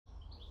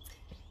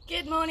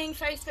Good morning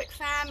Facebook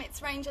fam,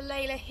 it's Ranger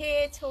Lei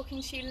here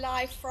talking to you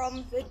live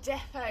from the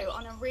depot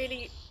on a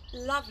really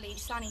lovely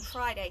sunny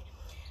Friday.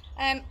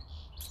 I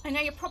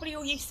know you're probably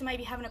all used to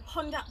maybe having a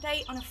pond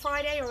update on a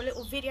Friday or a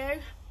little video,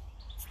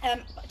 but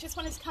I just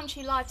wanted to come to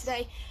you live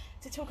today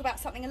to talk about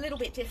something a little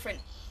bit different.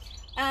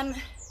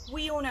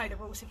 We all know the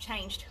rules have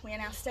changed. We are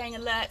now staying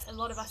alert. A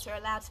lot of us are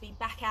allowed to be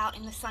back out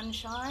in the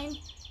sunshine,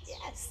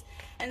 yes,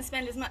 and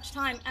spend as much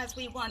time as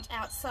we want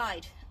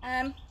outside.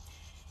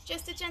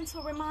 Just a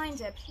gentle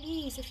reminder,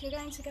 please, if you're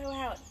going to go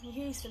out and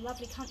use the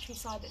lovely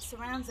countryside that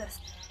surrounds us,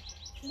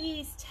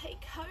 please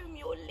take home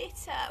your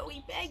litter,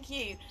 we beg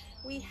you.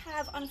 We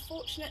have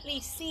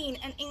unfortunately seen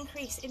an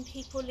increase in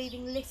people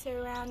leaving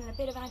litter around and a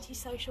bit of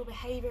antisocial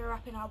behaviour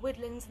up in our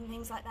woodlands and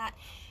things like that.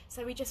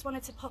 So we just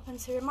wanted to pop in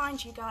to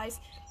remind you guys,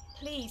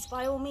 please,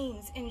 by all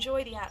means,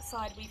 enjoy the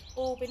outside. We've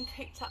all been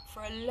cooped up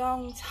for a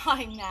long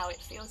time now, it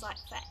feels like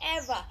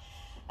forever.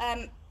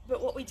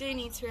 But what we do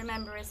need to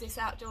remember is this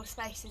outdoor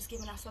space has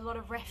given us a lot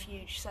of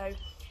refuge, so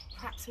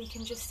perhaps we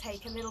can just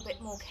take a little bit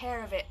more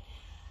care of it.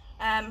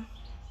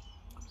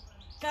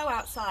 Go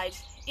outside,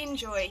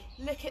 enjoy,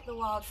 look at the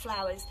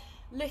wildflowers,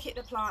 look at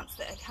the plants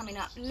that are coming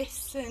up,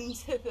 listen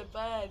to the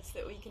birds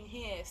that we can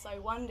hear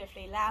so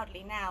wonderfully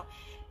loudly now.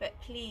 But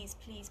please,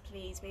 please,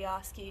 please, we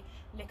ask you,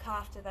 look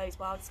after those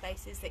wild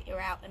spaces that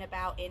you're out and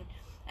about in.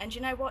 And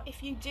you know what,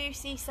 if you do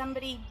see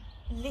somebody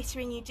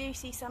littering, you do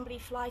see somebody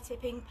fly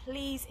tipping,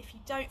 please, if you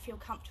don't feel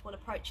comfortable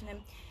approaching them,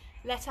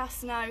 let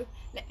us know,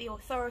 let the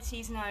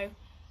authorities know,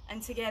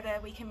 and together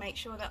we can make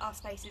sure that our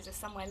spaces are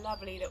somewhere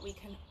lovely that we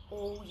can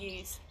all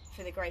use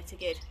for the greater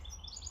good.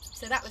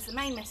 So that was the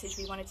main message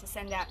we wanted to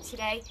send out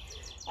today.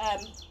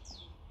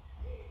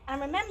 And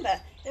remember,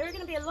 there are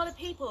going to be a lot of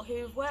people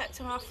who've worked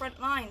on our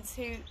front lines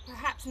who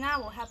perhaps now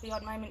will have the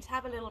odd moment to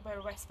have a little bit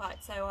of respite.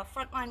 So our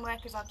frontline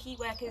workers, our key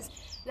workers,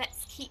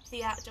 let's keep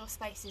the outdoor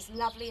spaces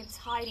lovely and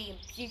tidy and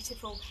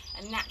beautiful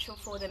and natural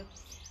for them,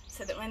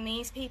 so that when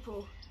these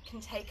people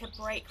can take a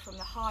break from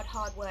the hard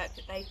work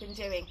that they've been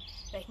doing,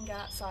 they can go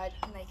outside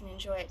and they can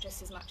enjoy it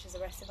just as much as the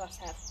rest of us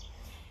have.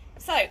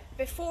 So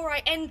before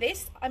I end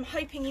this, I'm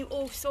hoping you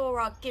all saw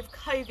our Give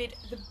COVID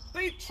the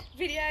Boot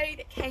video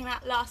that came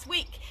out last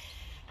week.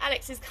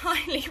 Alex has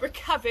kindly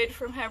recovered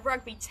from her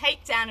rugby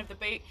takedown of the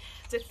boot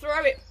to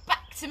throw it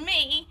back to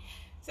me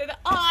so that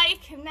I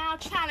can now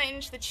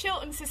challenge the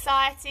Chiltern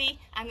Society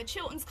and the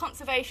Chiltern's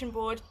Conservation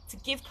Board to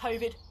give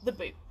COVID the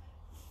boot.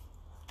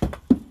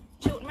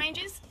 Chiltern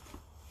Rangers,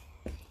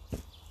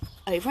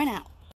 over and out.